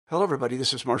Hello, everybody.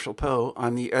 This is Marshall Poe.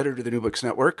 I'm the editor of the New Books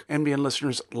Network. NBN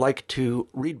listeners like to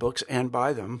read books and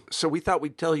buy them. So we thought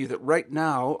we'd tell you that right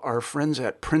now, our friends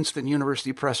at Princeton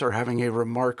University Press are having a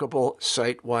remarkable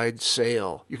site-wide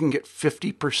sale. You can get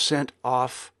 50%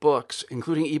 off books,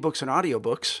 including ebooks and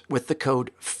audiobooks, with the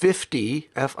code 50,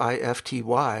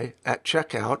 F-I-F-T-Y, at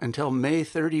checkout until May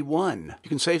 31. You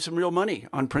can save some real money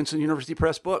on Princeton University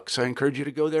Press books. I encourage you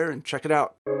to go there and check it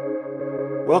out.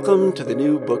 Welcome to the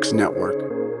New Books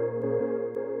Network.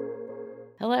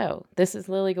 Hello, this is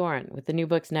Lily Gorin with the New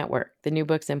Books Network, the New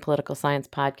Books in Political Science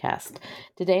podcast.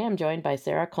 Today I'm joined by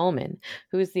Sarah Coleman,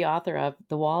 who is the author of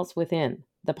The Walls Within,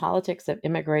 The Politics of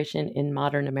Immigration in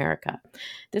Modern America.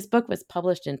 This book was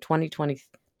published in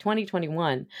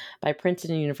 2021 by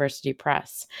Princeton University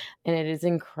Press, and it is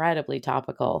incredibly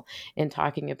topical in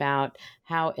talking about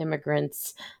how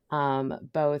immigrants,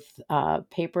 both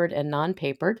papered and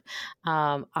non-papered,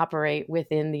 operate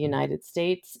within the United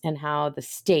States, and how the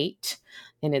state,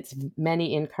 in its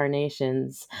many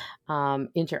incarnations,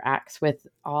 interacts with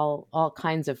all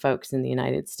kinds of folks in the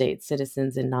United States,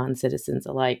 citizens and non-citizens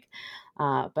alike.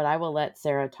 But I will let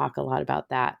Sarah talk a lot about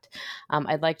that.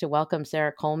 I'd like to welcome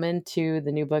Sarah Coleman to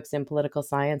the New Books in Political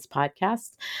Science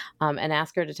podcast and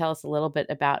ask her to tell us a little bit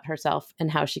about herself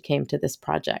and how she came to this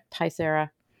project. Hi,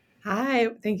 Sarah. Hi,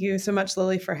 thank you so much,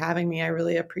 Lily, for having me. I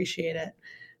really appreciate it.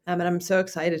 And I'm so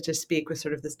excited to speak with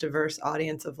sort of this diverse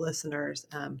audience of listeners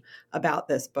about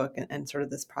this book and sort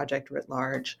of this project writ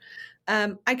large.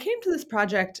 I came to this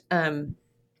project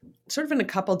sort of in a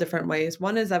couple different ways.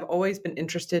 One is I've always been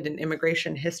interested in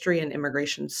immigration history and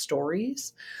immigration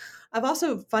stories. I've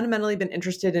also fundamentally been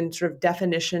interested in sort of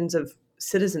definitions of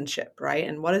citizenship, right?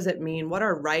 And what does it mean? What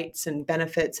are rights and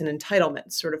benefits and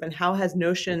entitlements, sort of, and how has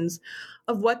notions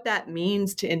of what that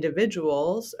means to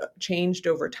individuals changed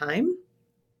over time?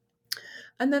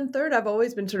 And then third, I've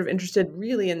always been sort of interested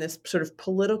really in this sort of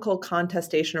political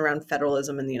contestation around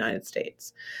federalism in the United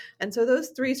States. And so those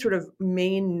three sort of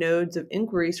main nodes of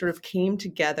inquiry sort of came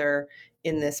together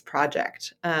in this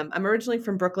project. I'm originally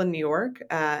from Brooklyn, New York,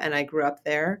 and I grew up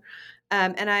there.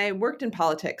 And I worked in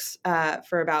politics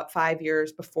for about 5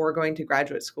 years before going to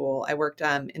graduate school. I worked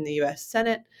in the U.S.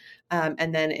 Senate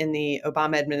and then in the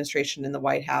Obama administration in the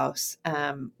White House,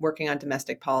 working on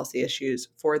domestic policy issues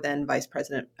for then Vice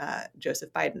President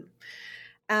Joseph Biden.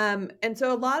 And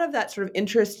so a lot of that sort of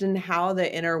interest in how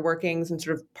the inner workings and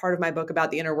sort of part of my book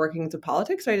about the inner workings of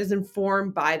politics, right, is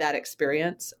informed by that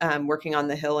experience working on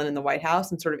the Hill and in the White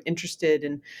House, and sort of interested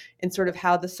in sort of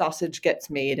how the sausage gets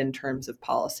made in terms of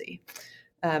policy.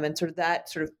 And sort of that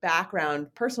sort of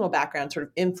background, personal background, sort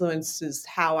of influences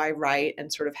how I write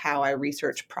and sort of how I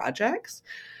research projects.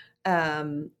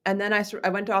 And then I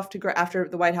went off to, after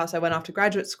the White House, I went off to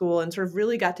graduate school and sort of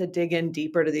really got to dig in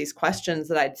deeper to these questions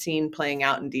that I'd seen playing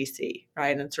out in DC,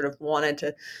 right? And sort of wanted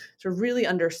to sort of really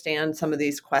understand some of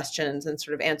these questions and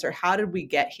sort of answer, how did we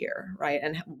get here, right?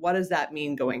 And what does that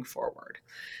mean going forward?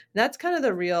 And that's kind of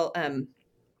the real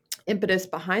impetus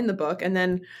behind the book. And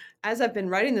then as I've been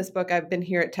writing this book, I've been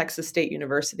here at Texas State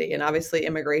University, and obviously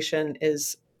immigration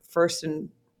is first and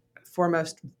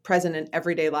foremost present in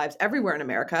everyday lives everywhere in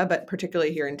America, but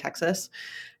particularly here in Texas.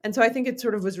 And so I think it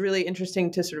sort of was really interesting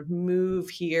to sort of move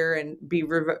here and be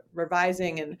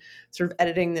revising and sort of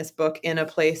editing this book in a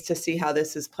place to see how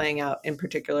this is playing out, in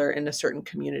particular in a certain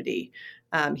community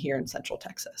here in Central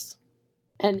Texas.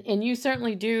 And you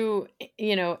certainly do,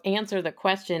 answer the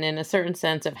question in a certain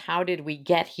sense of how did we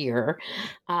get here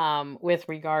with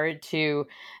regard to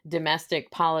domestic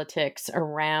politics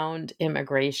around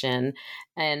immigration,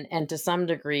 and to some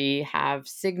degree have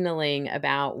signaling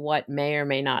about what may or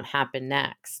may not happen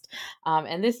next.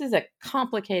 And this is a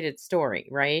complicated story,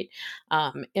 right?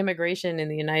 Immigration in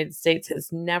the United States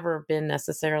has never been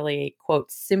necessarily a,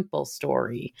 quote, simple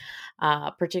story,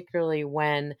 particularly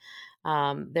when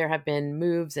there have been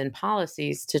moves and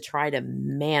policies to try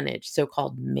to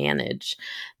so-called manage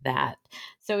that.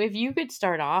 So if you could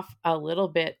start off a little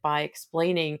bit by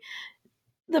explaining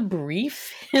the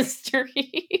brief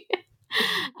history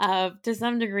of, to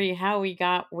some degree, how we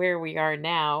got where we are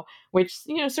now, which,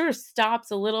 sort of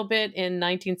stops a little bit in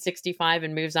 1965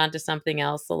 and moves on to something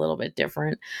else a little bit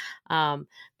different.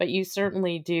 But you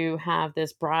certainly do have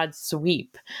this broad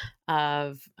sweep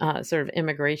of sort of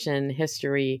immigration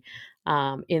history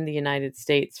in the United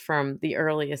States from the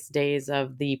earliest days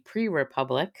of the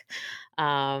pre-Republic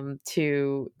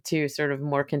to sort of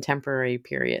more contemporary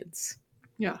periods.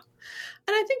 Yeah.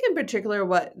 And I think in particular,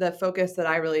 what the focus that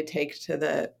I really take to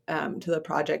the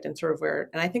project and sort of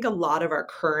and I think a lot of our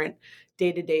current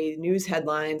day-to-day news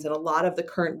headlines and a lot of the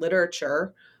current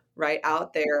literature right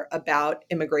out there about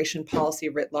immigration policy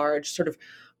writ large sort of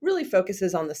really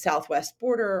focuses on the southwest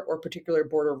border or particular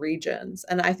border regions.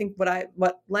 And I think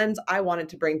what lens I wanted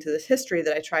to bring to this history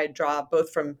that I try to draw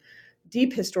both from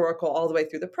deep historical all the way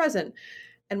through the present.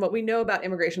 And what we know about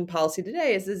immigration policy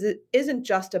today is it isn't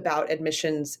just about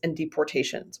admissions and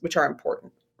deportations, which are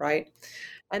important, right?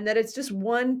 And that it's just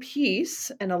one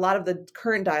piece, and a lot of the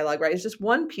current dialogue, right, is just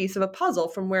one piece of a puzzle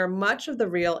from where much of the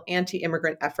real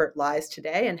anti-immigrant effort lies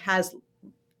today and has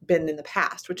been in the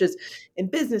past, which is in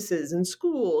businesses and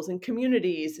schools and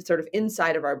communities sort of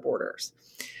inside of our borders.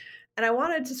 And I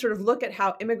wanted to sort of look at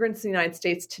how immigrants in the United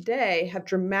States today have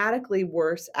dramatically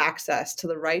worse access to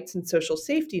the rights and social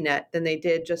safety net than they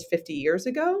did just 50 years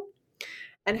ago.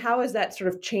 And how has that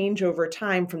sort of change over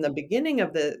time from the beginning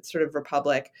of the sort of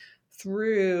republic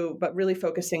through, but really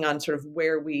focusing on sort of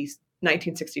where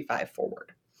 1965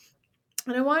 forward.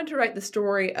 And I wanted to write the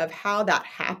story of how that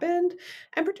happened,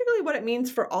 and particularly what it means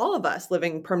for all of us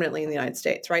living permanently in the United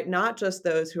States, right? Not just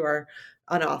those who are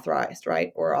unauthorized,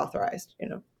 right? Or authorized,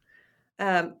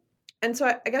 And so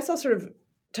I guess I'll sort of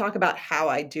talk about how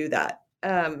I do that.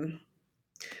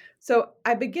 So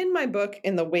I begin my book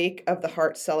in the wake of the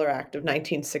Hart-Celler Act of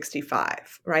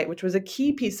 1965, right, which was a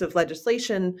key piece of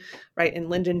legislation, right, in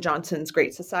Lyndon Johnson's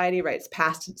Great Society, right? It's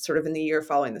passed sort of in the year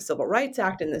following the Civil Rights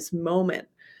Act, in this moment,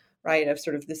 right, of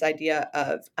sort of this idea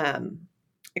of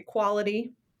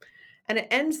equality. And it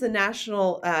ends the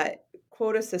national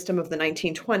quota system of the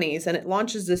 1920s, and it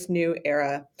launches this new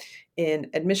era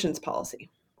in admissions policy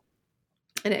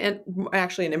and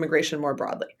actually in immigration more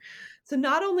broadly. So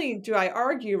not only do I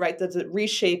argue, right, that it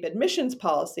reshape admissions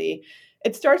policy,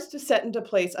 it starts to set into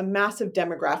place a massive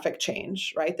demographic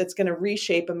change, right, that's going to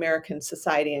reshape American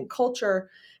society and culture.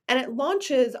 And it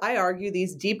launches, I argue,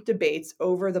 these deep debates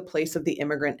over the place of the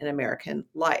immigrant in American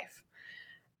life.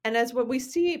 And as what we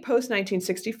see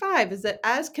post-1965 is that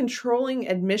as controlling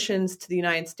admissions to the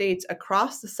United States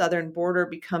across the southern border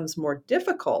becomes more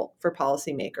difficult for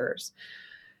policymakers,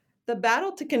 the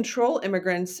battle to control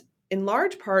immigrants in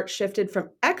large part shifted from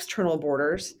external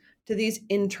borders to these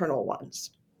internal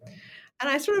ones. And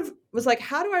I sort of was like,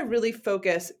 how do I really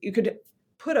focus? You could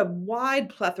put a wide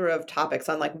plethora of topics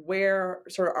on like where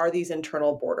sort of are these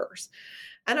internal borders.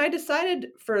 And I decided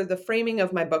for the framing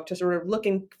of my book to sort of look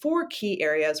in 4 key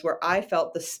areas where I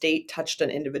felt the state touched an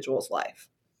individual's life.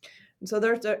 And so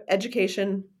there's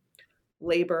education,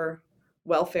 labor,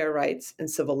 welfare rights, and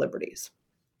civil liberties.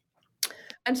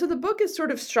 And so the book is sort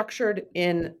of structured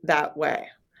in that way.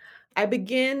 I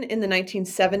begin in the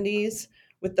 1970s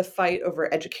with the fight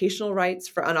over educational rights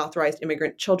for unauthorized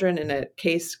immigrant children in a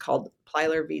case called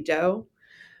Plyler v. Doe,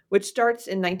 which starts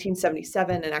in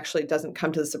 1977 and actually doesn't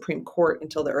come to the Supreme Court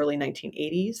until the early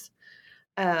 1980s.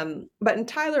 But in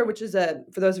Tyler, which is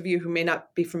for those of you who may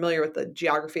not be familiar with the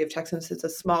geography of Texas, it's a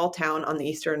small town on the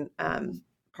eastern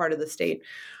part of the state.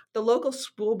 The local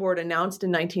school board announced in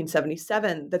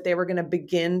 1977 that they were going to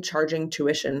begin charging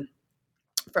tuition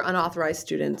for unauthorized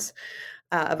students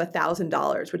of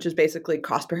 $1,000, which is basically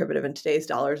cost prohibitive in today's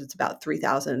dollars. It's about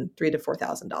 $3,000 to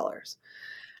 $4,000.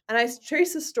 And I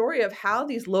trace the story of how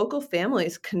these local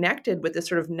families connected with this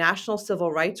sort of national civil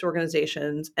rights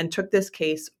organizations and took this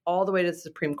case all the way to the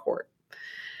Supreme Court.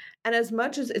 And as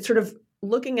much as it's sort of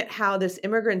looking at how this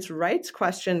immigrants' rights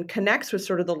question connects with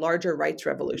sort of the larger rights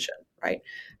revolution, right?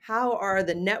 How are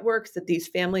the networks that these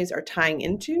families are tying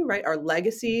into, right, are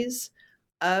legacies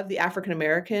of the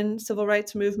African-American civil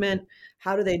rights movement?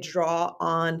 How do they draw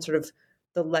on sort of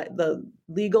the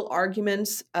legal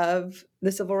arguments of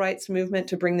the civil rights movement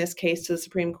to bring this case to the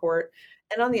Supreme Court?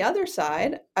 And on the other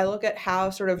side, I look at how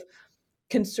sort of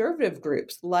conservative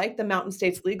groups like the Mountain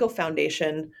States Legal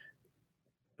Foundation,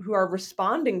 who are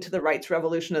responding to the rights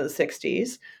revolution of the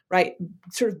 60s, right,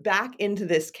 sort of back into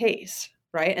this case,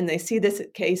 right? And they see this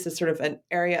case as sort of an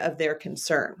area of their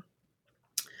concern.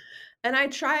 And I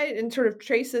try and sort of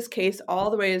trace this case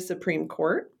all the way to the Supreme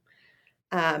Court.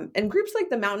 And groups like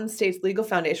the Mountain States Legal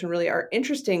Foundation really are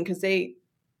interesting because they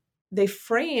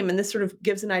frame, and this sort of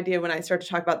gives an idea when I start to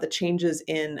talk about the changes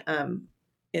in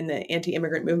the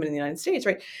anti-immigrant movement in the United States,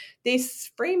 right? They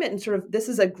frame it in sort of, this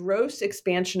is a gross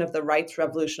expansion of the rights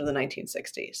revolution of the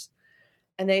 1960s.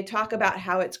 And they talk about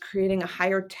how it's creating a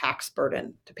higher tax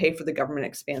burden to pay for the government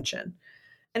expansion.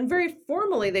 And very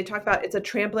formally, they talk about it's a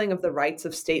trampling of the rights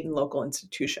of state and local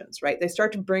institutions, right? They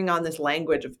start to bring on this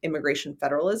language of immigration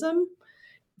federalism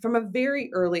from a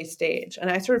very early stage. And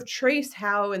I sort of trace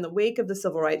how in the wake of the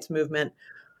civil rights movement,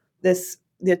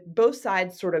 both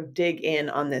sides sort of dig in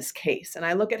on this case. And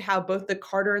I look at how both the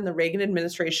Carter and the Reagan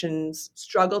administrations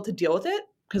struggle to deal with it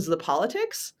because of the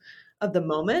politics of the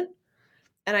moment.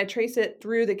 And I trace it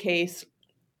through the case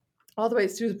all the way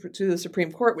to the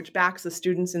Supreme Court, which backs the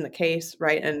students in the case,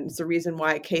 right? And it's the reason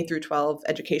why K through 12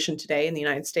 education today in the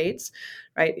United States,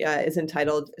 right, is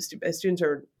entitled, students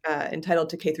are entitled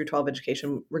to K through 12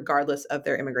 education regardless of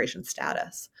their immigration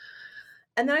status.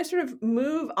 And then I sort of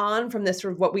move on from this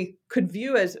sort of what we could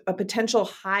view as a potential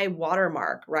high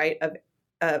watermark, right,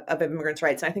 of immigrants'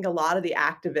 rights. And I think a lot of the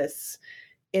activists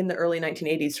in the early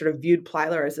 1980s sort of viewed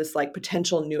Plyler as this like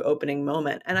potential new opening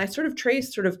moment. And I sort of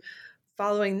traced sort of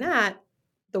following that,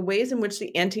 the ways in which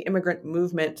the anti-immigrant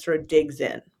movement sort of digs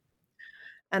in.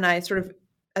 And I sort of,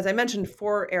 as I mentioned,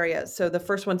 4 areas. So the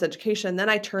first one's education. Then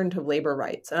I turn to labor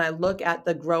rights. And I look at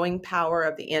the growing power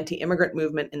of the anti-immigrant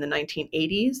movement in the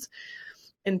 1980s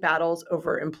in battles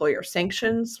over employer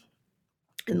sanctions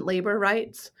and labor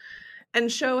rights,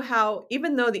 and show how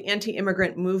even though the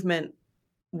anti-immigrant movement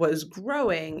was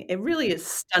growing, it really is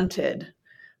stunted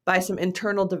by some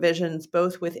internal divisions,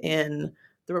 both within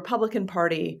the Republican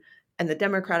Party and the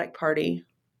Democratic Party.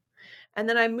 And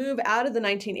then I move out of the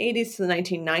 1980s to the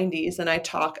 1990s, and I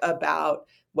talk about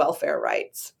welfare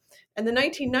rights. And the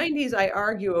 1990s, I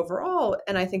argue overall,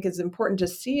 and I think it's important to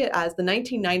see it as the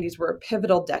 1990s were a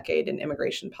pivotal decade in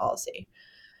immigration policy.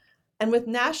 And with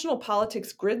national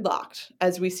politics gridlocked,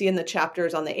 as we see in the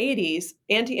chapters on the 80s,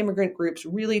 anti-immigrant groups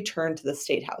really turned to the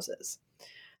state houses.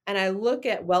 And I look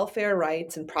at welfare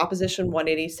rights and Proposition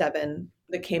 187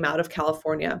 that came out of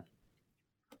California.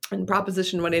 And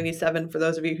Proposition 187, for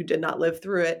those of you who did not live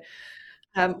through it,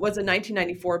 was a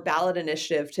 1994 ballot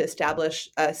initiative to establish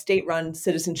a state-run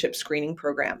citizenship screening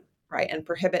program, right, and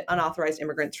prohibit unauthorized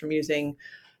immigrants from using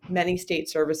many state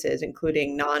services,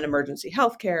 including non-emergency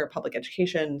healthcare, public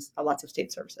education, lots of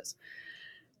state services.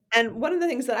 And one of the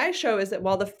things that I show is that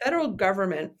while the federal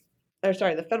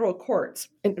courts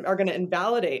are going to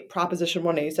invalidate Proposition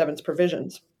 187's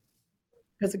provisions,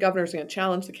 because the governor is going to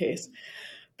challenge the case,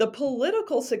 the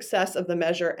political success of the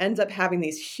measure ends up having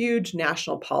these huge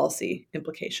national policy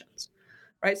implications,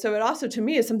 right? So it also, to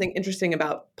me, is something interesting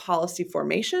about policy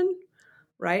formation,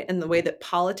 right? And the way that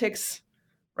politics,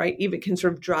 right, even can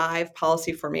sort of drive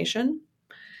policy formation.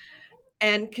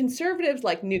 And conservatives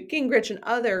like Newt Gingrich and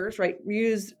others, right,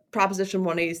 use Proposition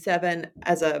 187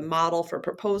 as a model for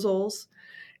proposals.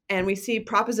 And we see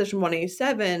Proposition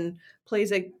 187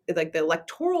 plays the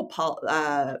electoral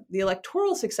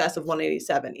success of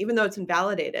 187, even though it's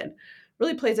invalidated,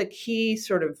 really plays a key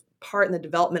sort of part in the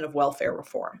development of welfare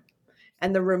reform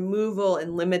and the removal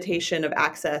and limitation of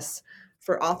access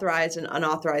for authorized and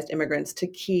unauthorized immigrants to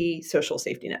key social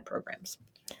safety net programs.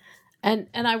 And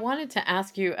I wanted to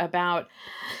ask you about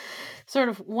sort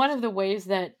of one of the ways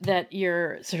that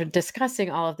you're sort of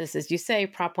discussing all of this. As you say,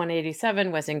 Prop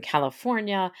 187 was in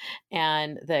California,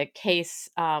 and the case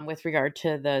with regard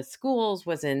to the schools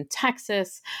was in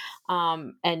Texas.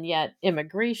 And yet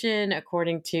immigration,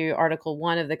 according to Article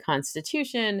 1 of the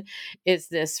Constitution, is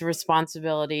this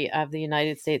responsibility of the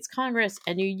United States Congress.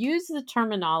 And you use the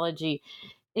terminology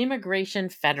immigration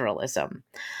federalism,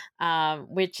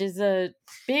 which is a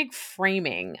big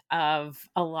framing of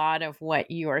a lot of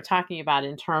what you are talking about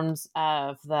in terms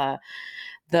of the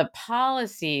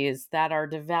policies that are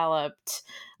developed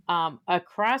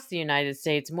across the United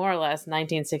States, more or less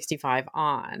 1965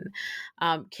 on.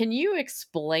 Can you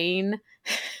explain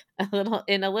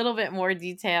in a little bit more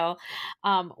detail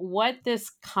what this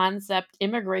concept,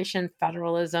 immigration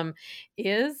federalism,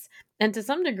 is, and to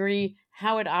some degree,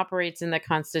 how it operates in the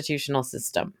constitutional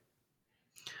system?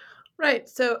 Right.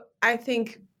 So I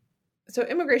think,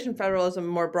 immigration federalism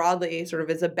more broadly sort of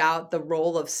is about the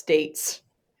role of states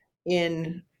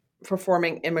in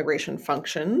performing immigration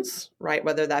functions, right?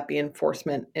 Whether that be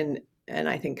enforcement and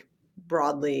I think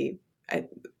broadly,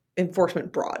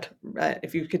 enforcement broad.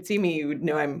 If you could see me, you would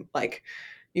know I'm like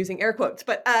using air quotes,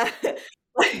 but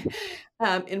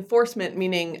enforcement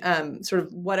meaning sort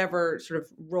of whatever sort of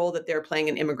role that they're playing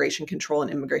in immigration control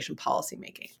and immigration policy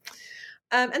making.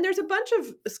 And there's a bunch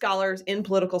of scholars in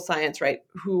political science, right,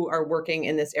 who are working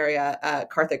in this area.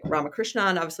 Karthik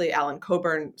Ramakrishnan, obviously, Alan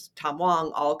Coburn, Tom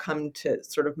Wong, all come to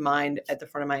sort of mind at the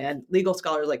front of my end. Legal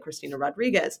scholars like Christina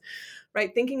Rodriguez,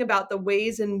 right, thinking about the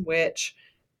ways in which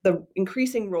the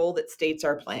increasing role that states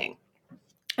are playing.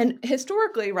 And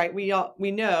historically, right,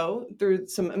 we know through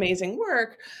some amazing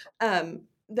work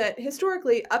that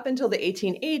historically, up until the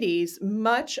 1880s,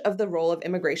 much of the role of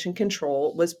immigration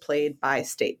control was played by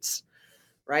states.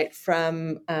 Right,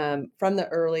 from the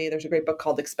early, there's a great book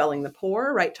called Expelling the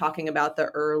Poor, right, talking about the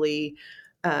early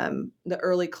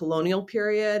colonial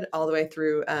period all the way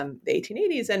through the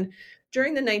 1880s. And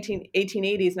during the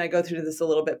 1880s, and I go through this a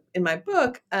little bit in my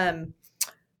book,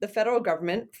 the federal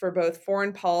government, for both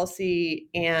foreign policy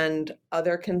and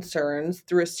other concerns,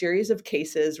 through a series of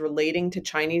cases relating to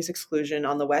Chinese exclusion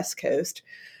on the West Coast,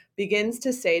 begins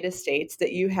to say to states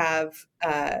that you have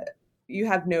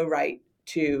no right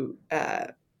to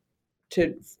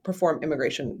perform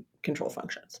immigration control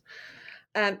functions.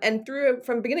 And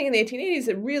from the beginning in the 1880s,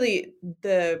 it really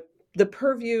the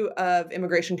purview of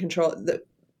immigration control,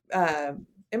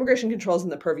 immigration controls in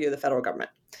the purview of the federal government.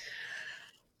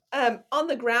 On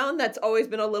the ground, that's always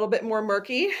been a little bit more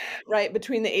murky, right,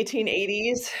 between the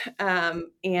 1880s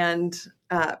and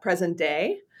present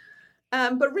day.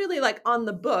 But really, like on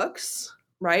the books,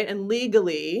 right, and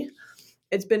legally,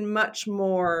 it's been much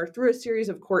more, through a series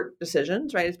of court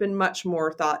decisions, right, it's been much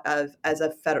more thought of as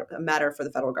a matter for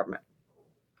the federal government.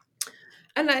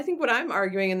 And I think what I'm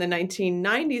arguing in the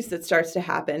 1990s that starts to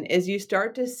happen is you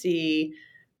start to see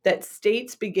that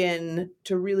states begin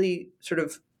to really sort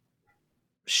of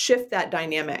shift that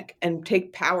dynamic and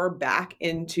take power back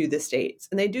into the states.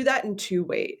 And they do that in two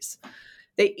ways.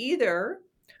 They either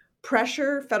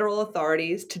pressure federal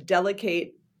authorities to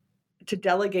delegate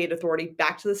authority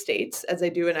back to the states, as they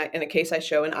do in a case I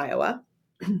show in Iowa,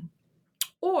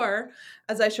 or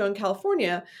as I show in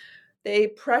California, they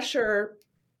pressure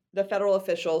the federal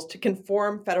officials to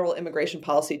conform federal immigration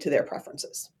policy to their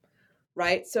preferences,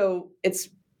 right? So it's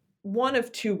one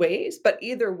of two ways, but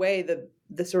either way,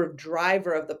 the sort of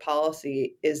driver of the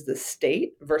policy is the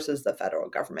state versus the federal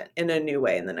government in a new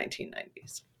way in the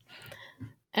 1990s.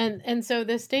 And so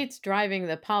the state's driving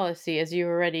the policy, as you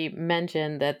already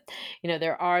mentioned, that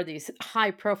there are these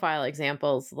high profile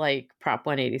examples like Prop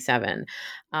 187,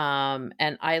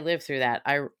 and I lived through that.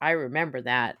 I remember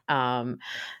that.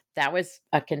 That was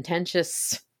a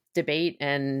contentious debate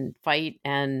and fight,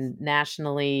 and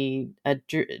nationally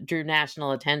drew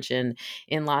national attention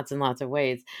in lots and lots of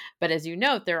ways. But as you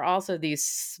note, there are also these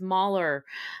smaller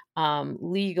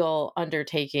legal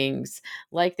undertakings,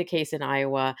 like the case in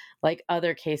Iowa, like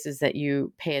other cases that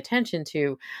you pay attention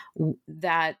to,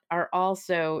 that are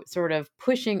also sort of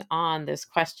pushing on this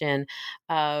question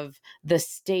of the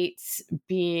states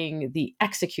being the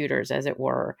executors, as it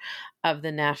were, of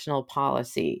the national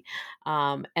policy.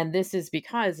 And this is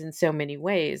because, in so many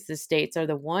ways, the states are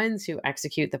the ones who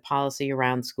execute the policy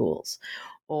around schools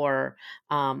or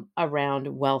around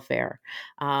welfare.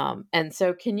 And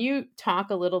so can you talk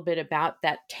a little bit about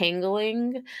that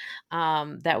tangling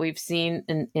that we've seen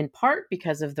in part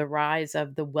because of the rise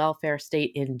of the welfare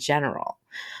state in general,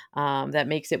 that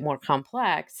makes it more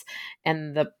complex,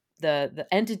 and the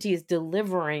entities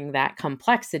delivering that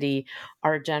complexity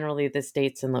are generally the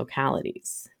states and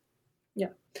localities? Yeah.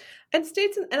 And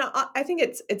states, and I think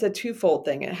it's a twofold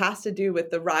thing. It has to do with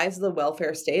the rise of the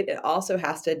welfare state. It also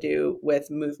has to do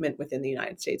with movement within the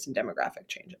United States and demographic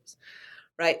changes,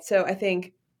 right? So I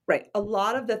think, right, a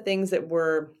lot of the things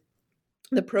the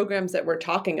programs that we're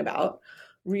talking about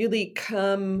really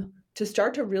come to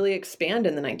start to really expand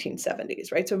in the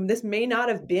 1970s, right? So this may not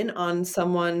have been on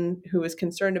someone who was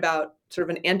concerned about sort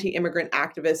of an anti-immigrant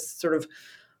activist sort of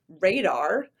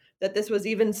radar, that this was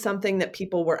even something that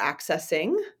people were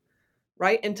accessing,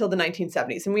 right, until the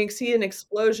 1970s. And we see an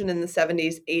explosion in the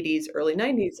 70s, 80s, early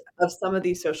 90s of some of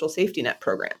these social safety net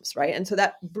programs, right? And so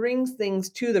that brings things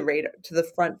to the radar, to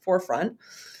the forefront,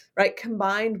 right,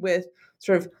 combined with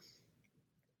sort of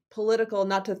political,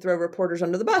 not to throw reporters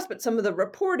under the bus, but some of the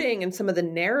reporting and some of the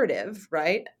narrative,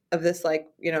 right, of this, like,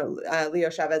 Leo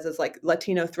Chavez's like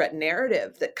Latino threat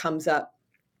narrative that comes up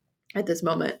at this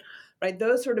moment, right?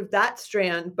 Those sort of, that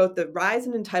strand, both the rise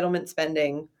in entitlement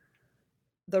spending,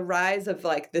 the rise of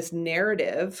like this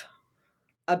narrative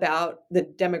about the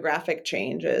demographic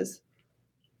changes,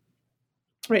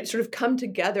 right, sort of come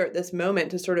together at this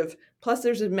moment to sort of, plus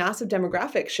there's a massive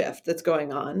demographic shift that's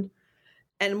going on.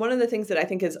 And one of the things that I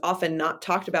think is often not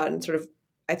talked about, and sort of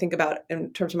I think about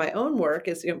in terms of my own work,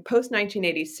 is post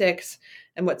 1986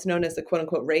 and what's known as the quote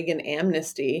unquote Reagan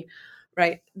amnesty,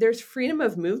 right? There's freedom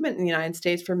of movement in the United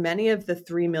States for many of the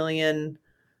 3 million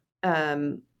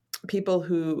people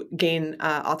who gain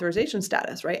authorization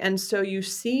status, right? And so you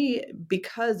see,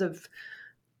 because of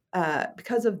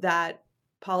that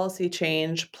policy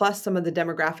change, plus some of the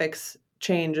demographics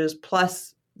changes,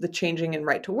 plus the changing in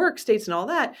right to work states and all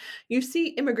that, you see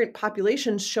immigrant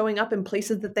populations showing up in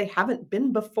places that they haven't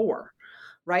been before,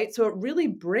 right? So it really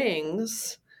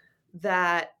brings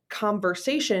that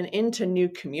conversation into new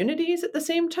communities at the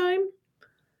same time.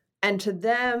 And to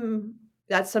them,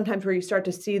 that's sometimes where you start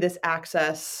to see this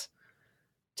access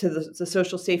to the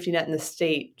social safety net in the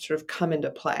state sort of come into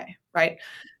play, right?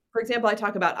 For example, I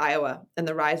talk about Iowa and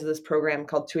the rise of this program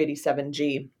called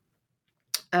 287G,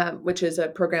 which is a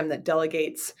program that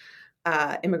delegates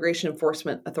immigration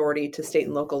enforcement authority to state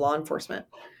and local law enforcement.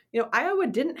 Iowa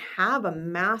didn't have a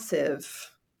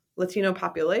massive Latino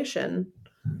population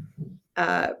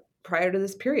prior to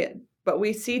this period, but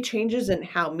we see changes in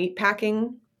how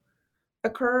meatpacking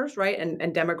occurs, right?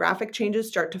 And demographic changes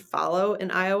start to follow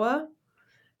in Iowa,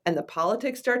 and the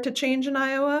politics start to change in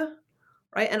Iowa,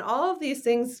 right? And all of these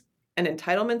things, and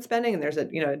entitlement spending, and there's a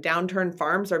downturn,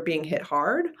 farms are being hit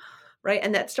hard, right?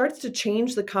 And that starts to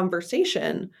change the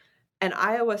conversation, and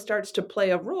Iowa starts to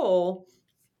play a role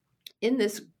in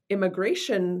this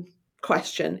immigration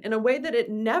question in a way that it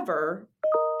never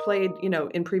played,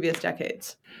 in previous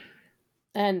decades.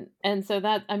 And so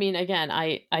that, I mean, again,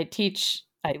 I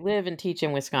live and teach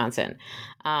in Wisconsin,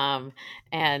 and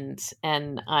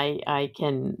I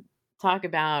can talk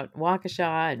about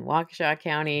Waukesha and Waukesha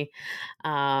County,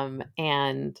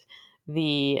 and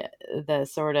the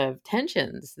sort of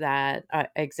tensions that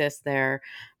exist there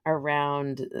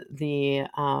around the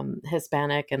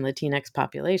Hispanic and Latinx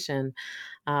population,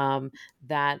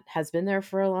 that has been there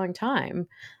for a long time.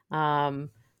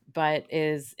 But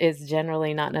is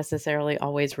generally not necessarily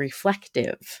always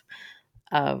reflective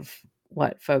of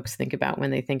what folks think about when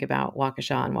they think about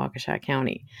Waukesha and Waukesha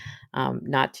County.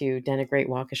 Not to denigrate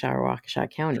Waukesha or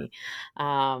Waukesha County,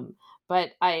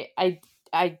 but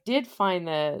I did find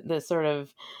the sort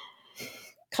of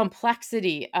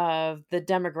complexity of the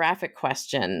demographic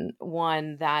question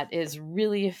one that is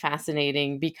really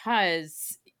fascinating,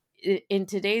 because in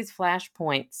today's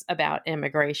flashpoints about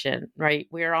immigration, right,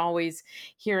 we're always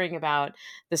hearing about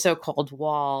the so-called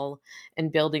wall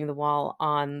and building the wall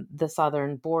on the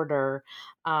southern border,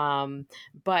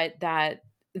 but that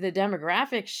the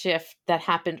demographic shift that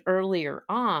happened earlier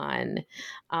on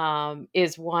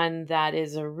is one that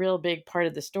is a real big part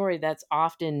of the story that's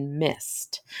often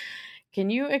missed. Can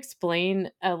you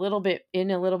explain a little bit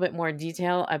more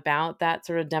detail about that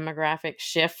sort of demographic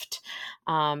shift,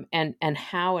 and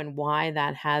how and why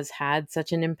that has had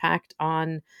such an impact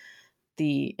on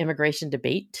the immigration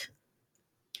debate?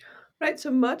 Right.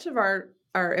 So much of our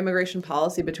immigration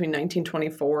policy between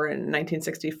 1924 and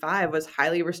 1965 was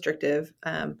highly restrictive.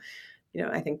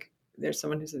 I think there's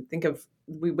someone who's think of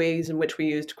ways in which we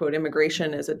used, quote,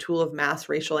 immigration as a tool of mass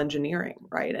racial engineering,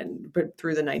 right? And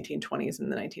through the 1920s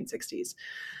and the 1960s.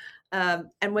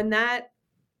 And when that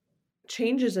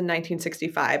changes in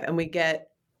 1965 and we get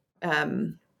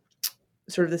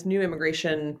sort of this new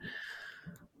immigration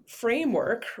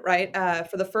framework, right?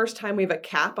 For the first time, we have a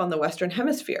cap on the Western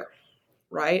Hemisphere,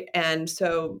 right? And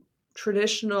so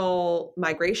traditional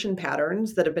migration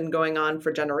patterns that have been going on for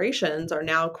generations are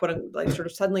now, quote unquote, like sort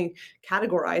of suddenly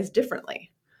categorized differently,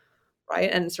 right?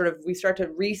 And sort of we start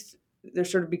to there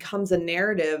sort of becomes a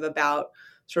narrative about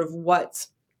sort of what's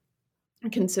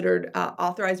considered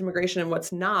authorized immigration and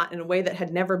what's not, in a way that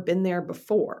had never been there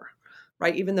before,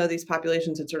 right? Even though these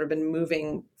populations had sort of been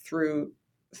moving through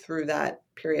that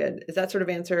period. Is that sort of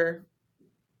answer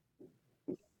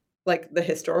like the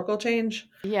historical change?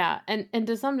 Yeah, and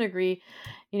to some degree,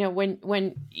 when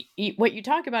what you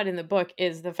talk about in the book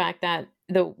is the fact that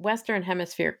the Western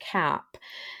Hemisphere cap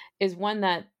is one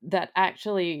that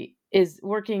actually is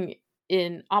working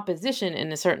in opposition,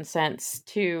 in a certain sense,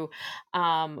 to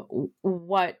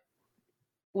what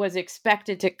was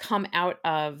expected to come out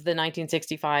of the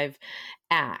 1965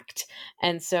 Act.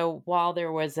 And so while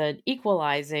there was an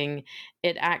equalizing,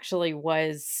 it actually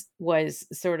was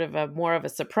sort of a more of a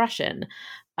suppression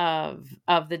of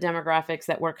the demographics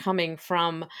that were coming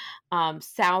from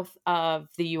south of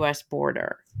the US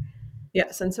border.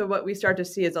 Yes. And so what we start to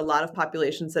see is a lot of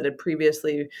populations that had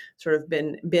previously sort of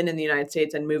been in the United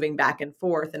States and moving back and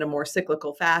forth in a more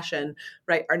cyclical fashion,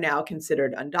 right, are now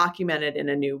considered undocumented in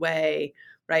a new way,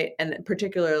 right? And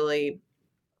particularly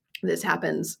this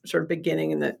happens sort of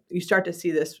beginning you start to see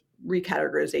this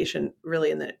recategorization really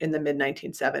in the mid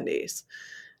 1970s.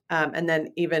 And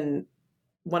then even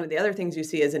one of the other things you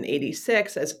see is in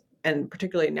 86, and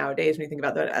particularly nowadays, when you think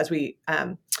about that, as we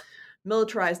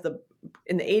militarize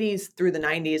in the 80s through the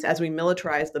 90s, as we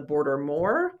militarize the border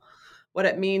more, what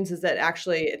it means is that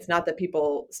actually it's not that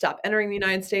people stop entering the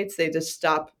United States, they just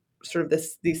stop sort of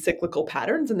these cyclical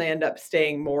patterns, and they end up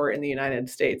staying more in the United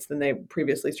States than they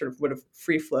previously sort of would have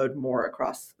free flowed more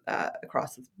across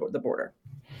the border.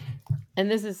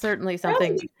 And this is certainly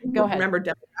something. Go ahead. Remember,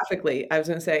 demographically, I was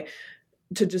going to say,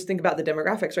 to just think about the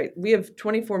demographics, right? We have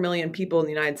 24 million people in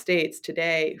the United States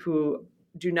today who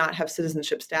do not have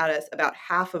citizenship status, about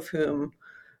half of whom,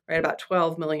 right, about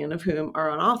 12 million of whom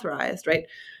are unauthorized, right?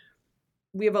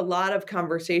 We have a lot of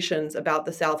conversations about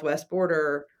the Southwest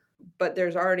border, but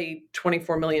there's already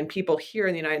 24 million people here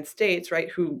in the United States, right,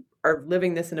 who are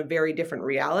living this in a very different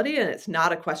reality. And it's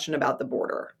not a question about the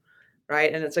border.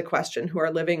 right? And it's a question who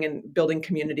are living and building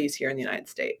communities here in the United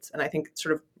States. And I think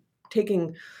sort of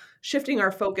shifting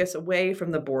our focus away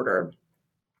from the border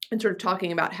and sort of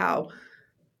talking about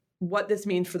what this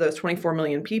means for those 24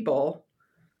 million people.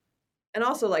 And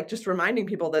also like just reminding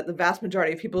people that the vast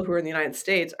majority of people who are in the United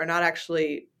States are not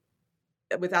actually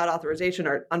without authorization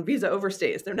or on visa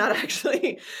overstays. They're not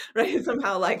actually right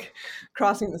somehow like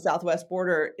crossing the Southwest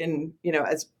border in,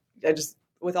 as I just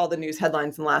with all the news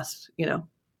headlines in the last,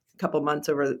 couple of months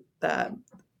over the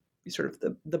sort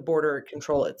of the border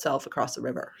control itself across the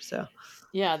river. So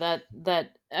yeah,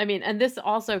 and this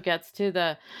also gets to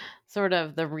the sort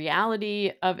of the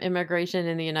reality of immigration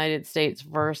in the United States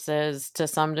versus, to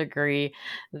some degree,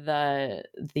 the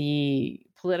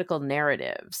political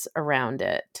narratives around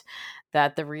it.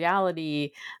 That the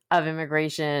reality of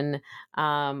immigration,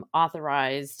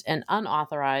 authorized and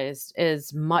unauthorized,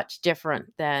 is much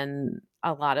different than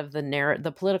a lot of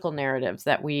the political narratives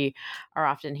that we are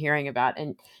often hearing about.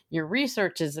 And your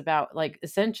research is about like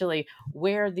essentially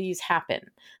where these happen,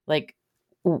 like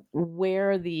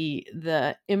where the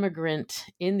immigrant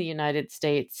in the United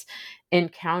States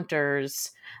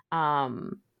encounters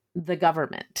the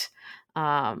government,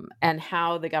 and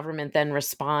how the government then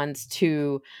responds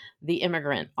to the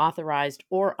immigrant, authorized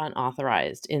or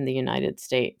unauthorized, in the United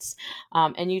States.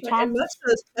 And you right, and talked. most of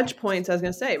those touch points, I was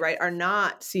going to say, right, are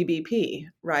not CBP,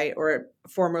 right, or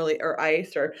formerly or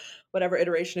ICE or whatever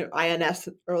iteration of INS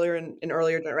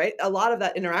earlier, right? A lot of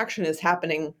that interaction is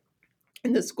happening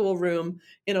in the schoolroom,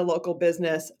 in a local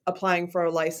business, applying for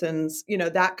a license.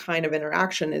 That kind of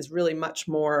interaction is really much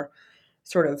more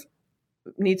sort of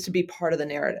needs to be part of the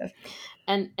narrative.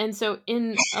 And so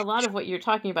in a lot of what you're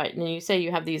talking about, and you say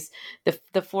you have these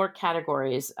the four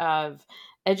categories of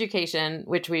education,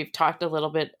 which we've talked a little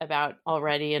bit about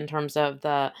already in terms of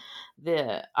the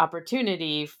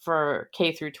opportunity for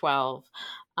K through 12,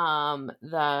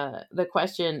 the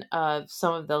question of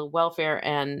some of the welfare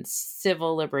and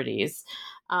civil liberties,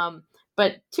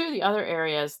 but two of the other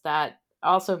areas that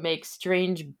also make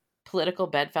strange political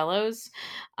bedfellows,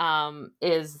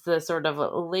 is the sort of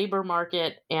labor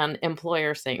market and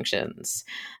employer sanctions.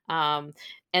 And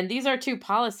these are two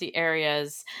policy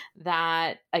areas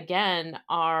that, again,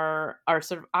 are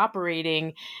sort of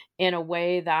operating in a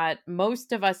way that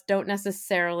most of us don't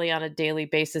necessarily on a daily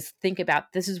basis think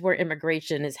about. This is where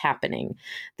immigration is happening.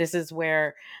 This is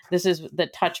the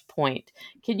touch point.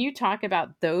 Can you talk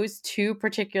about those two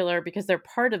particular, because they're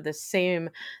part of the same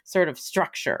sort of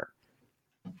structure?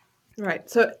 Right.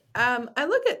 So I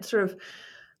look at so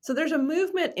there's a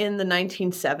movement in the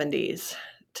 1970s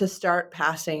to start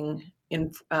passing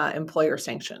employer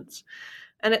sanctions.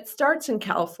 And it starts in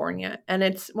California. And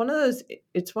it's one of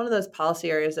those policy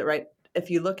areas that, right,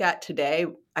 if you look at today,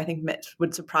 I think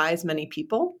would surprise many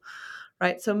people.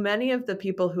 Right. So many of the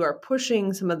people who are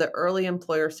pushing some of the early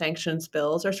employer sanctions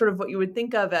bills are sort of what you would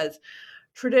think of as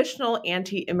traditional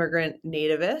anti-immigrant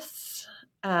nativists.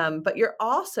 But you're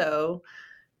also,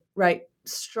 right,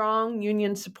 strong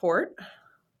union support,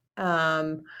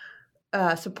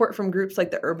 support from groups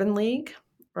like the Urban League,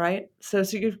 right? So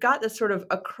you've got this sort of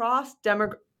across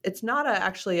it's not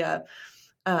actually it's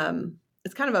kind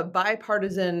of a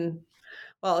bipartisan.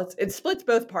 Well, it splits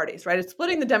both parties, right? It's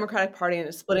splitting the Democratic Party and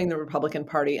it's splitting the Republican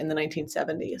Party in the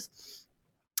 1970s,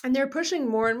 and they're pushing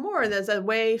more and more as a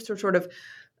way to sort of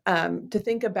to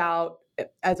think about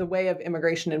as a way of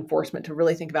immigration enforcement, to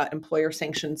really think about employer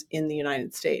sanctions in the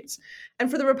United States.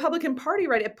 And for the Republican Party,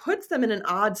 right, it puts them in an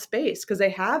odd space because they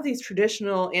have these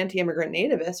traditional anti-immigrant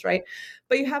nativists, right?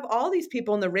 But you have all these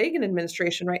people in the Reagan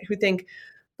administration, right, who think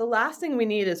the last thing we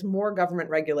need is more government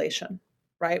regulation,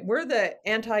 right? We're the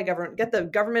anti-government, get the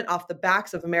government off the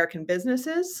backs of American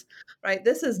businesses, right?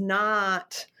 This is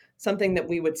not something that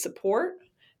we would support.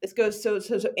 This goes so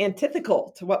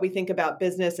antithetical to what we think about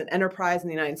business and enterprise in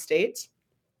the United States.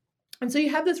 And so you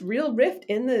have this real rift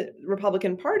in the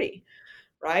Republican Party,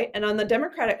 right? And on the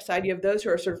Democratic side, you have those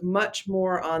who are sort of much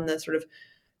more on the sort of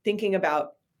thinking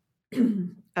about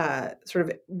sort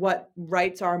of what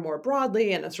rights are more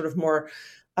broadly and a sort of more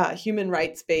human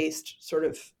rights based sort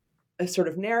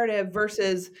of narrative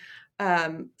versus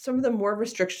some of the more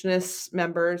restrictionist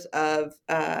members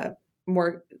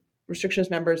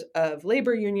of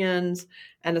labor unions,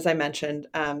 and as I mentioned,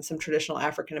 some traditional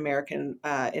African American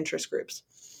interest groups.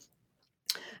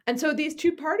 And so these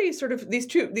two parties,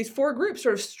 these four groups,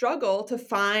 sort of struggle to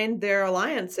find their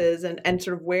alliances and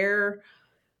sort of where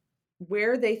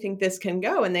they think this can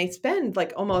go. And they spend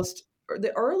like almost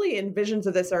the early envisions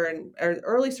of this are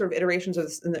early sort of iterations of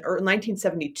this in the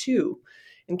 1972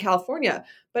 in California,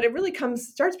 but it really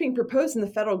starts being proposed in the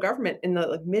federal government in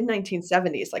the mid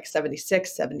 1970s, like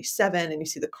 76, 77, and you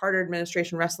see the Carter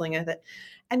administration wrestling with it.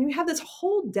 And you have this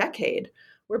whole decade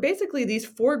where basically these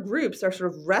four groups are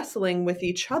sort of wrestling with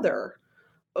each other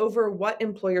over what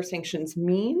employer sanctions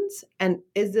means, and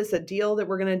is this a deal that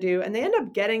we're going to do? And they end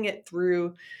up getting it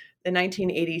through the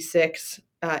 1986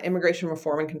 Immigration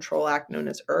Reform and Control Act, known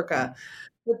as IRCA.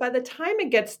 But by the time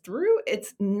it gets through,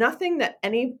 it's nothing that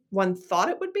anyone thought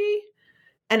it would be.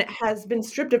 And it has been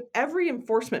stripped of every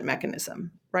enforcement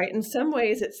mechanism, right? In some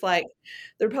ways, it's like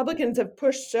the Republicans have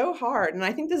pushed so hard. And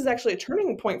I think this is actually a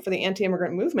turning point for the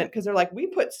anti-immigrant movement, because they're like, we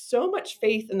put so much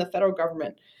faith in the federal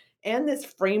government and this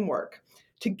framework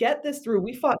to get this through.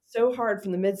 We fought so hard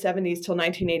from the mid 70s till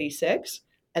 1986.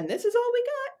 And this is all we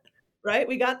got, right?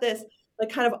 We got this like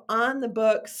kind of on the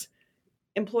books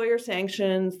employer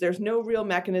sanctions. There's no real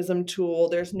mechanism tool.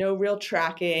 There's no real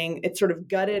tracking. It's sort of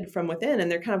gutted from within.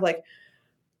 And they're kind of like,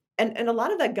 and a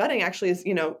lot of that gutting actually is,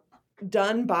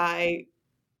 done by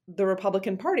the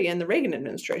Republican Party and the Reagan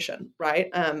administration, right?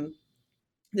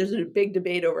 There's a big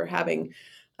debate over having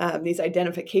these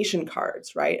identification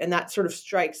cards, right? And that sort of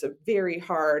strikes a very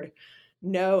hard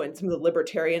no in some of the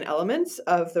libertarian elements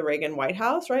of the Reagan White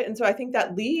House, right? And so I think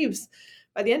that leaves,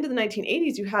 by the end of the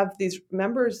 1980s, you have these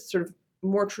members sort of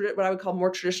what I would call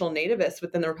more traditional nativists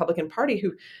within the Republican Party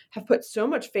who have put so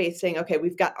much faith saying, okay,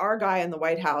 we've got our guy in the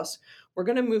White House. We're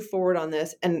going to move forward on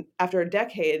this. And after a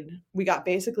decade, we got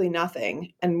basically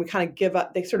nothing. And we kind of give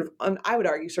up. They sort of, I would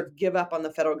argue, sort of give up on the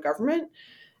federal government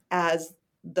as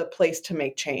the place to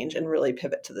make change and really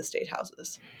pivot to the state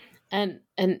houses. And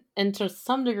to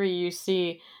some degree, you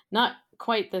see not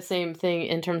quite the same thing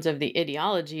in terms of the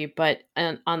ideology, but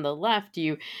on the left,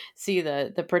 you see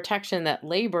the protection that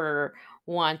labor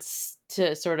wants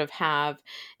to sort of have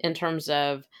in terms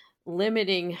of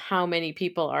limiting how many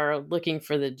people are looking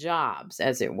for the jobs,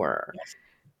 as it were.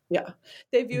 Yeah,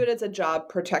 they view it as a job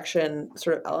protection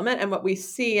sort of element. And what we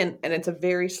see, and it's a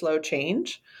very slow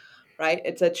change, right?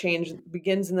 It's a change that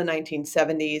begins in the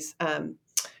 1970s.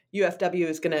 UFW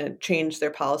is going to change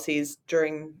their policies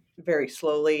very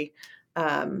slowly.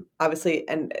 Obviously,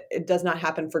 and it does not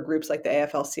happen for groups like the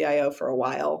AFL-CIO for a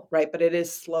while, right? But it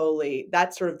is slowly,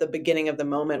 that's sort of the beginning of the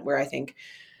moment where I think,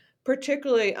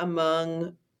 particularly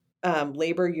among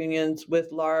labor unions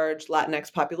with large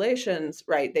Latinx populations,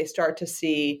 right, they start to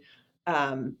see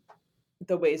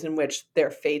the ways in which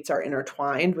their fates are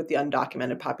intertwined with the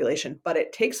undocumented population, but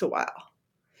it takes a while.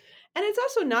 And it's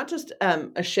also not just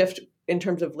a shift in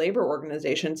terms of labor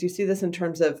organizations. You see this in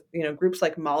terms of, groups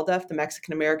like MALDEF, the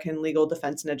Mexican American Legal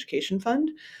Defense and Education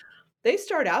Fund. They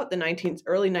start out part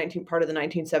of the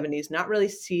 1970s, not really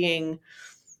seeing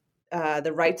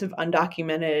the rights of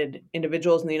undocumented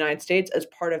individuals in the United States as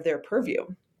part of their purview.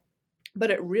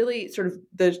 But it really sort of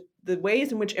the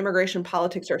ways in which immigration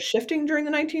politics are shifting during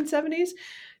the 1970s,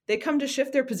 they come to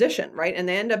shift their position, right? And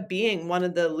they end up being one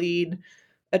of the lead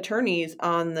attorneys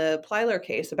on the Plyler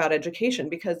case about education,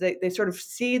 because they sort of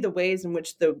see the ways in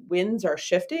which the winds are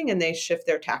shifting and they shift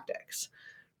their tactics,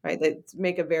 right? They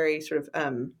make a very sort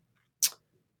of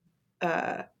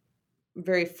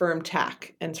very firm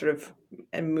tack and sort of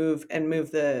move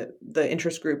the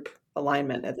interest group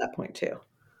alignment at that point too.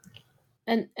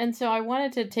 And so I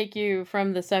wanted to take you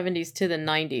from the 70s to the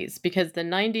 90s, because the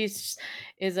 90s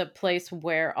is a place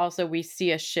where also we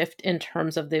see a shift in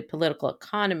terms of the political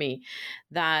economy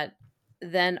that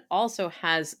then also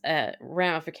has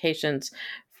ramifications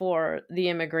for the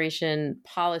immigration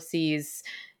policies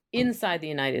inside the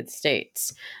United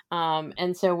States.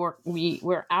 And so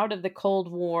we're out of the Cold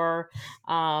War,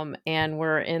 and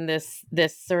we're in this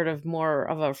sort of more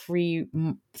of a freer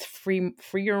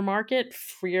market,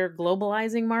 freer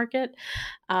globalizing market.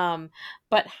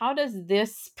 But how does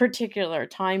this particular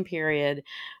time period,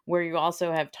 where you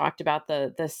also have talked about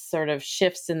the sort of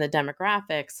shifts in the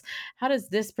demographics, how does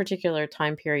this particular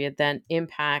time period then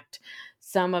impact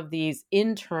some of these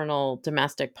internal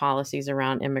domestic policies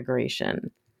around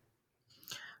immigration?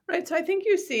 Right. So I think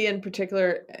you see in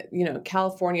particular,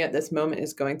 California at this moment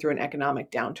is going through an economic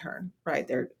downturn, right?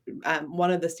 They're one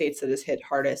of the states that is hit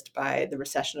hardest by the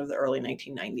recession of the early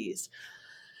 1990s.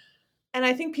 And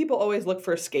I think people always look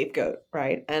for a scapegoat,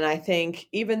 right? And I think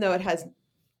even though it has,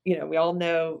 we all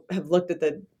have looked at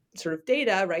the sort of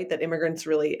data, right, that immigrants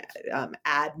really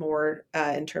add more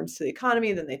in terms to the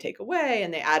economy than they take away,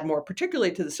 and they add more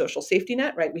particularly to the social safety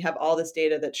net, right? We have all this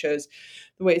data that shows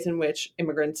the ways in which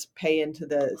immigrants pay into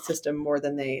the system more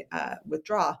than they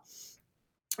withdraw.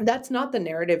 That's not the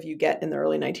narrative you get in the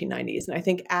early 1990s. And I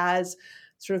think as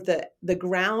sort of the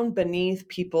ground beneath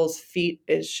people's feet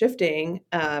is shifting,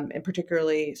 and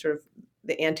particularly sort of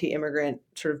the anti-immigrant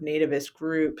sort of nativist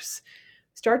groups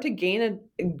start to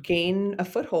gain a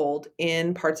foothold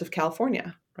in parts of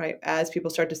California, right? As people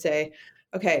start to say,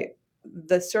 okay,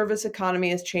 the service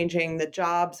economy is changing,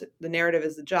 the narrative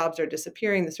is the jobs are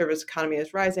disappearing, the service economy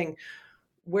is rising.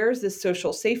 Where's this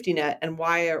social safety net, and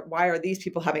why are these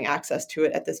people having access to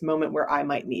it at this moment where I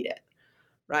might need it,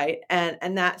 right?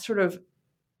 And that sort of,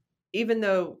 even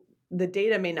though the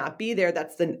data may not be there,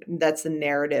 that's the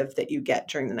narrative that you get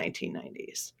during the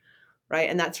 1990s, right?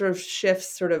 And that sort of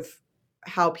shifts sort of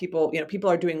how people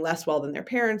are doing less well than their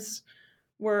parents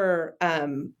were.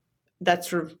 That's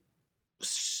sort of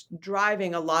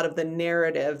driving a lot of the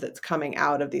narrative that's coming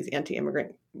out of these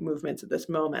anti-immigrant movements at this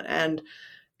moment. And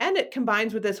it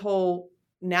combines with this whole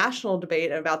national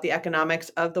debate about the economics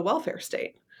of the welfare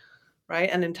state, right?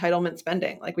 And entitlement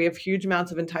spending. Like, we have huge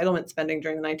amounts of entitlement spending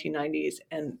during the 1990s,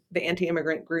 and the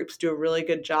anti-immigrant groups do a really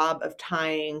good job of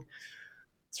tying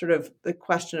sort of the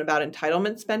question about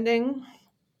entitlement spending,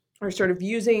 or sort of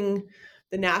using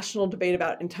the national debate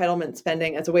about entitlement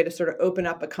spending as a way to sort of open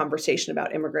up a conversation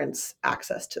about immigrants'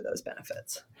 access to those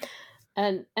benefits.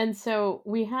 And so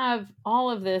we have all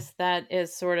of this that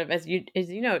is sort of, as you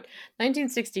note,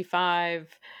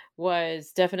 1965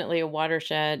 was definitely a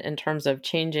watershed in terms of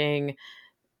changing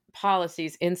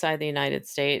policies inside the United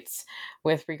States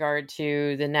with regard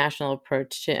to the national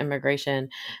approach to immigration.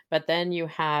 But then you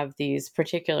have these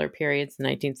particular periods, the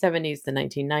 1970s, the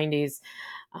 1990s,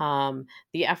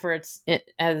 the efforts,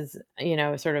 as you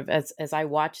know, sort of as I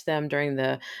watched them during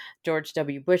the George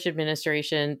W. Bush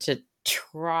administration to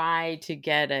try to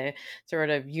get a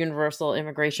sort of universal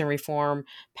immigration reform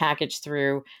package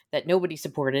through that nobody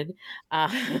supported,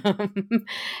 and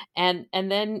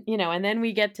then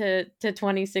we get to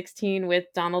 2016 with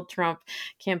Donald Trump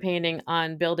campaigning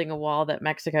on building a wall that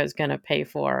Mexico is going to pay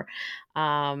for,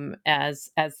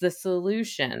 as the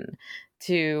solution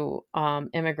to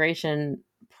immigration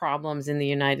problems in the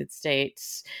United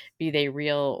States, be they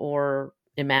real or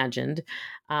imagined.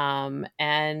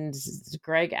 And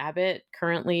Greg Abbott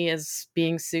currently is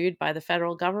being sued by the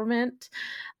federal government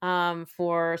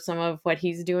for some of what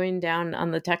he's doing down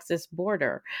on the Texas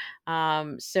border.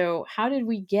 So how did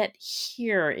we get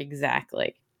here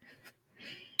exactly?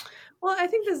 Well, I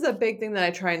think this is a big thing that I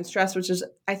try and stress, which is,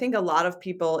 I think a lot of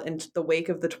people in the wake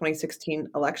of the 2016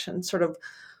 election sort of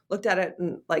looked at it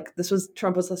and like,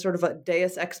 Trump was a sort of a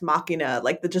deus ex machina,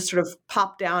 like that just sort of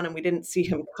popped down and we didn't see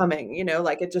him coming,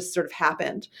 like it just sort of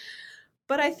happened.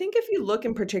 But I think if you look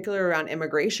in particular around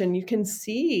immigration, you can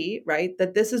see, right,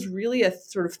 that this is really a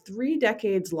sort of 3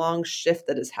 decades long shift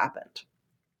that has happened,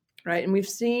 right? And we've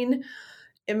seen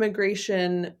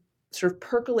immigration sort of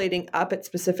percolating up at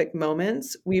specific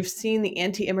moments. We've seen the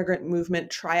anti-immigrant movement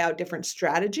try out different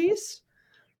strategies,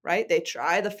 right? They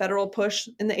try the federal push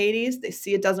in the 80s. They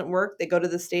see it doesn't work. They go to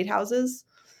the state houses,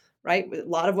 right? A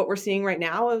lot of what we're seeing right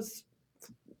now is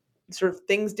sort of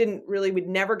things we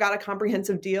never got a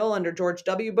comprehensive deal under George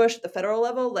W. Bush at the federal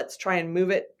level. Let's try and move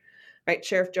it, right?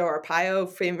 Sheriff Joe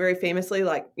Arpaio very famously,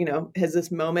 has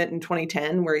this moment in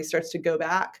 2010 where he starts to go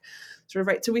back, sort of,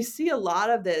 right? So we see a lot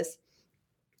of this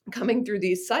coming through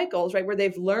these cycles, right, where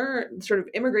they've learned, sort of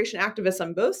immigration activists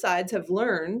on both sides have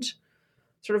learned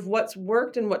sort of what's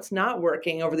worked and what's not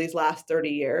working over these last 30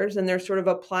 years, and they're sort of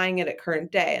applying it at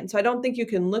current day. And so I don't think you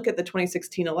can look at the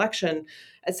 2016 election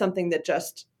as something that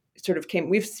just sort of came.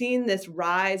 We've seen this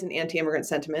rise in anti-immigrant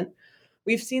sentiment.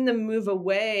 We've seen them move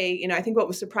away. I think what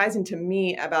was surprising to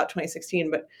me about 2016,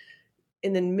 but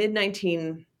in the mid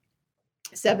 1970s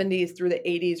through the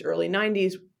 80s, early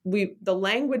 90s, the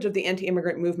language of the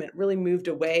anti-immigrant movement really moved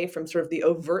away from sort of the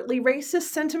overtly racist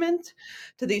sentiment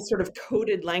to these sort of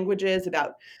coded languages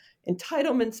about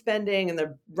entitlement spending and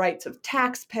the rights of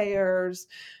taxpayers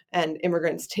and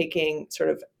immigrants taking sort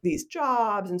of these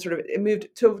jobs, and sort of it moved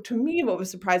to me. What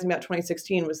was surprising about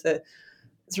 2016 was the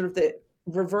sort of the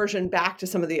reversion back to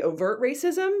some of the overt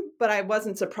racism, but I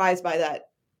wasn't surprised by that,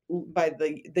 by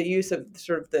the use of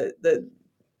sort of the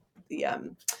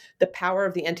power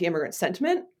of the anti-immigrant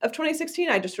sentiment of 2016.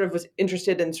 I just sort of was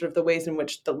interested in sort of the ways in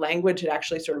which the language had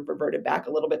actually sort of reverted back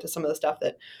a little bit to some of the stuff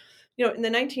that, in the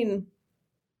 1970s,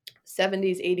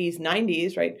 80s,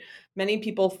 90s, right? Many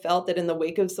people felt that in the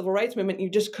wake of the civil rights movement, you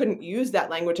just couldn't use that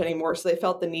language anymore. So they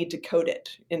felt the need to code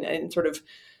it in sort of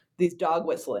these dog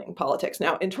whistling politics.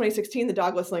 Now, in 2016, the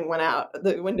dog whistling went out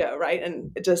the window, right?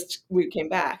 And we came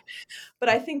back. But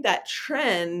I think that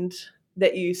trend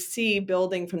that you see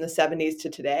building from the 70s to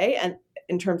today, and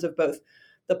in terms of both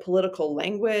the political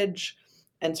language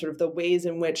and sort of the ways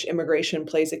in which immigration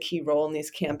plays a key role in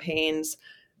these campaigns,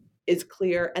 is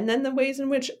clear. And then the ways in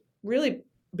which, really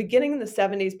beginning in the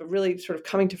 70s, but really sort of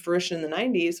coming to fruition in the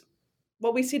 90s,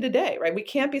 what we see today, right? We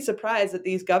can't be surprised that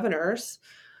these governors,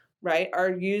 right,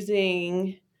 are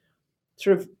using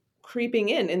sort of creeping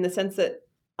in the sense that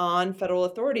on federal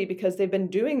authority, because they've been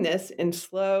doing this in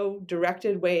slow,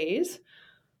 directed ways,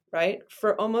 right,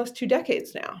 for almost 2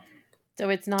 decades now. So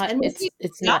it's not And we see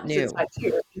it's the not opposite new. side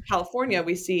too. In California,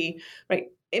 we see, right,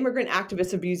 immigrant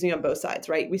activists abusing on both sides,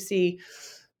 right? We see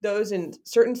those in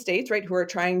certain states, right, who are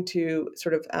trying to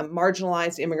sort of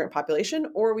marginalize the immigrant population,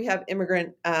 or we have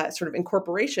immigrant sort of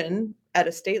incorporation at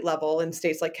a state level in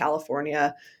states like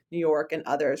California, New York, and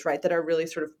others, right, that are really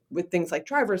sort of with things like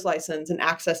driver's license and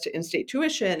access to in-state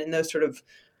tuition, and those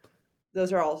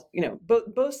are all,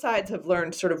 both sides have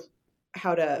learned sort of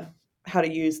how to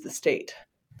use the state,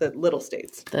 the little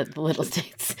states. The little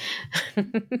states.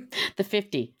 The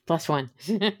 50 plus 1.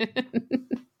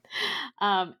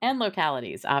 And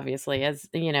localities, obviously, as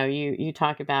you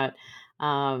talk about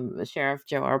Sheriff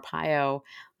Joe Arpaio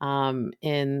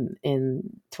in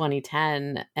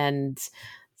 2010, and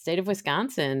state of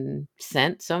Wisconsin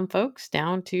sent some folks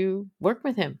down to work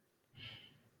with him.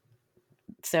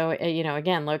 So,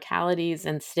 again, localities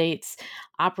and states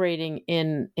operating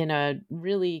in a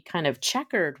really kind of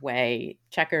checkered way,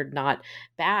 checkered, not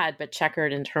bad, but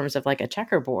checkered in terms of like a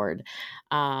checkerboard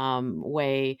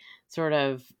way, sort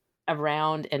of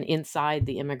around and inside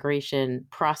the immigration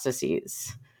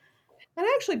processes. And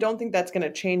I actually don't think that's going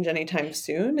to change anytime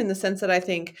soon, in the sense that I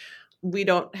think we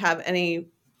don't have any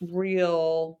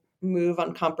real move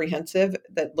on comprehensive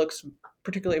that looks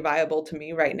particularly viable to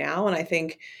me right now. And I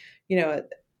think,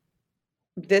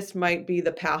 this might be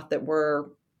the path that we're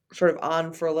sort of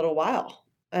on for a little while.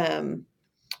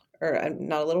 Or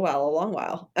not a little while, a long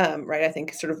while, right? I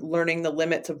think sort of learning the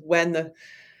limits of when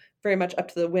very much up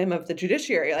to the whim of the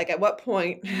judiciary. Like, at what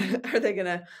point are they going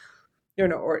to,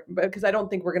 or because I don't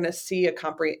think we're going to see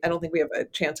I don't think we have a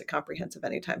chance at comprehensive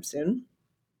anytime soon.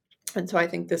 And so I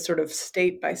think this sort of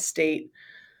state by state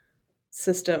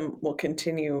system will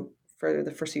continue for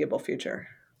the foreseeable future.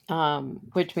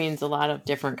 Which means a lot of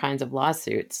different kinds of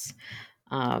lawsuits,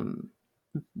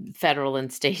 federal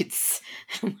and states,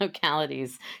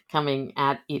 localities coming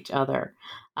at each other.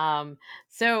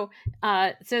 So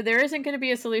there isn't going to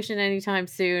be a solution anytime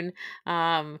soon.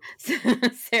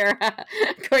 Sarah,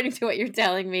 according to what you're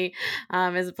telling me,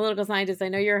 as a political scientist, I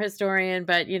know you're a historian,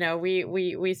 but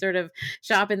we sort of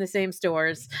shop in the same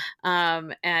stores.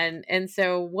 And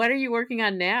so what are you working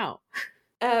on now?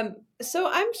 So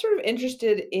I'm sort of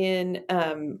interested in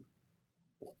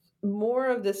more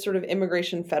of this sort of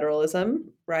immigration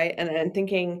federalism, right? And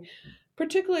thinking,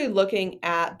 particularly looking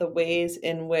at the ways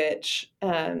in which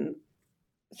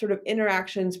sort of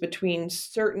interactions between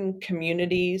certain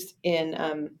communities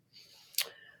in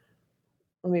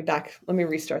let me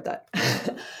restart that.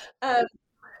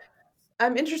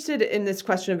 I'm interested in this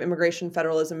question of immigration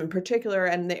federalism in particular,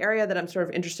 and the area that I'm sort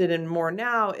of interested in more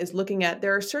now is looking at,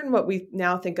 there are certain what we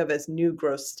now think of as new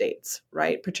growth states,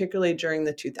 right? Particularly during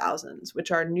the 2000s,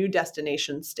 which are new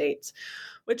destination states,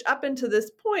 which up until this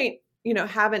point,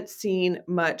 haven't seen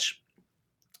much.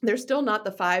 They're still not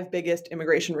the 5 biggest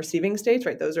immigration receiving states,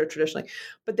 right? Those are traditionally,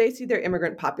 but they see their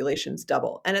immigrant populations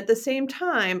double. And at the same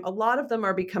time, a lot of them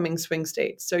are becoming swing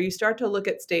states. So you start to look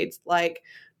at states like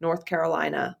North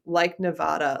Carolina, like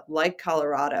Nevada, like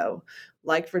Colorado,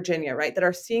 like Virginia, right? That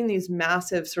are seeing these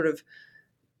massive sort of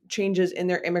changes in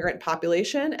their immigrant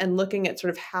population, and looking at sort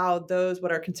of how those,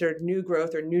 what are considered new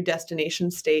growth or new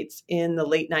destination states in the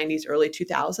late 90s, early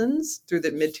 2000s through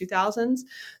the mid 2000s,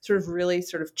 sort of really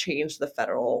sort of changed the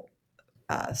federal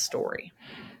story.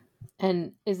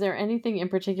 And is there anything in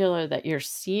particular that you're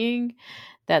seeing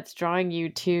that's drawing you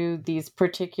to these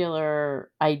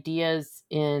particular ideas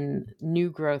in new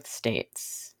growth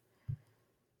states?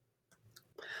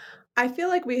 I feel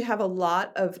like we have a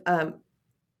lot of a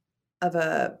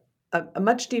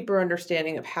much deeper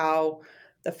understanding of how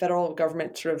the federal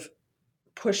government sort of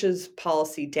pushes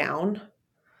policy down,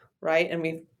 right? And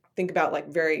we think about like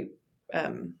very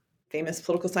famous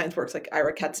political science works like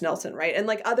Ira Katznelson, right? And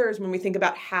like others, when we think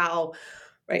about how,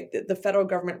 right, the federal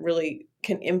government really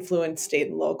can influence state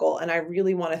and local. And I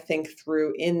really want to think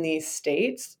through in these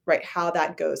states, right, how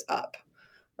that goes up,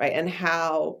 right? And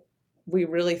how we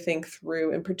really think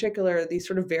through, in particular, these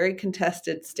sort of very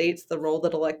contested states, the role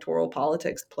that electoral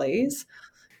politics plays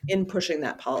in pushing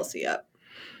that policy up.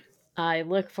 I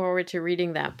look forward to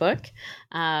reading that book.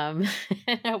 And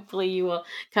hopefully you will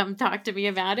come talk to me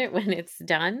about it when it's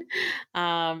done,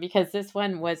 because this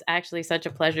one was actually such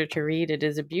a pleasure to read. It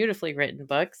is a beautifully written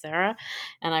book, Sarah.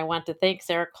 And I want to thank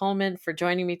Sarah Coleman for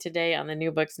joining me today on the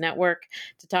New Books Network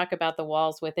to talk about The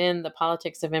Walls Within, the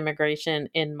Politics of Immigration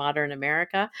in Modern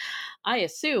America. I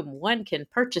assume one can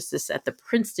purchase this at the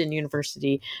Princeton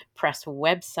University Press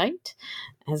website,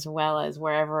 as well as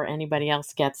wherever anybody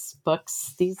else gets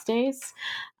books these days.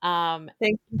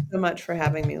 Thank you so much for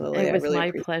having me, Lily. It I was really my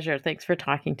appreciate it. pleasure. Thanks for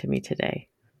talking to me today.